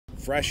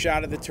Fresh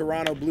out of the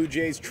Toronto Blue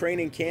Jays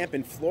training camp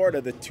in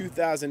Florida, the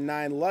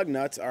 2009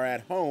 Lugnuts are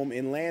at home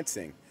in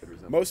Lansing.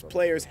 Most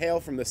players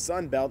hail from the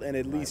Sun Belt and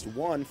at least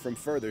one from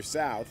further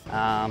south.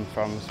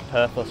 From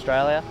Perth,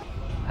 Australia.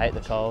 Hate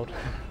the cold.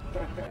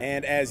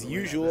 And as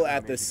usual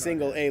at the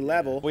single A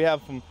level, we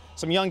have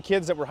some young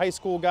kids that were high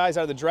school guys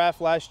out of the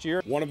draft last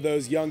year. One of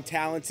those young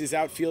talents is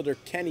outfielder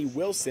Kenny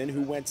Wilson,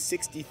 who went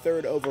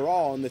 63rd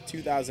overall in the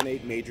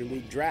 2008 Major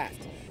League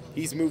Draft.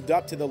 He's moved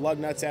up to the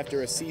Lugnuts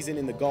after a season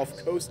in the Gulf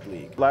Coast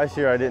League. Last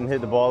year I didn't hit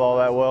the ball all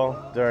that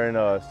well during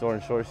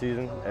short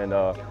season, and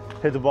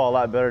hit the ball a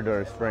lot better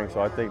during spring,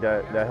 so I think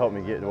that helped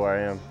me get to where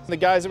I am. The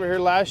guys that were here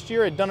last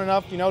year had done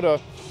enough,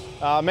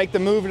 to make the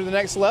move to the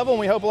next level, and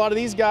we hope a lot of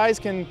these guys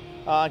can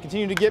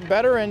continue to get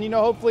better, and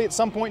hopefully at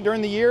some point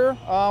during the year,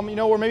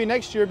 or maybe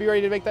next year, be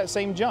ready to make that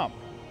same jump.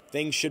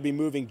 Things should be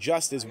moving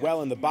just as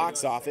well in the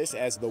box office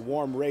as the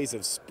warm rays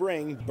of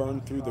spring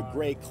burn through the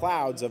gray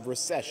clouds of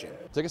recession.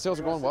 Ticket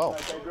sales are going well.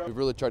 We've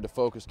really tried to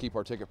focus, keep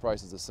our ticket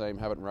prices the same,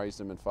 haven't raised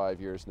them in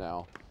 5 years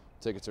now.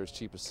 Tickets are as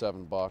cheap as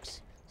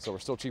 $7, so we're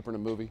still cheaper than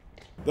a movie.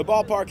 The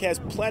ballpark has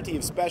plenty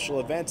of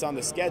special events on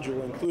the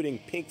schedule, including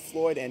Pink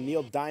Floyd and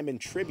Neil Diamond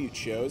tribute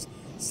shows,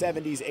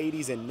 70s,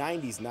 80s, and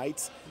 90s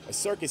nights, a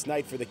circus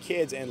night for the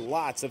kids, and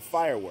lots of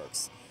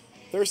fireworks.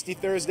 Thirsty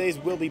Thursdays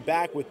will be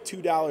back with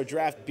 $2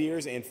 draft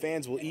beers, and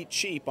fans will eat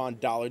cheap on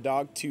Dollar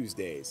Dog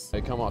Tuesdays.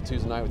 They come out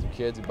Tuesday night with your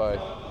kids, you buy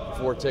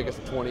 4 tickets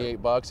for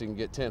 $28, you can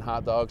get 10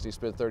 hot dogs, and you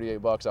spend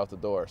 $38 out the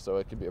door, so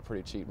it could be a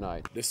pretty cheap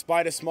night.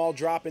 Despite a small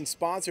drop in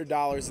sponsor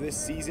dollars this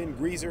season,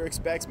 Greaser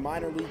expects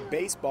minor league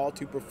baseball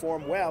to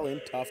perform well in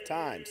tough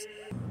times.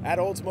 At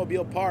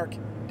Oldsmobile Park,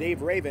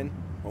 Dave Raven,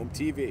 Home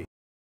TV.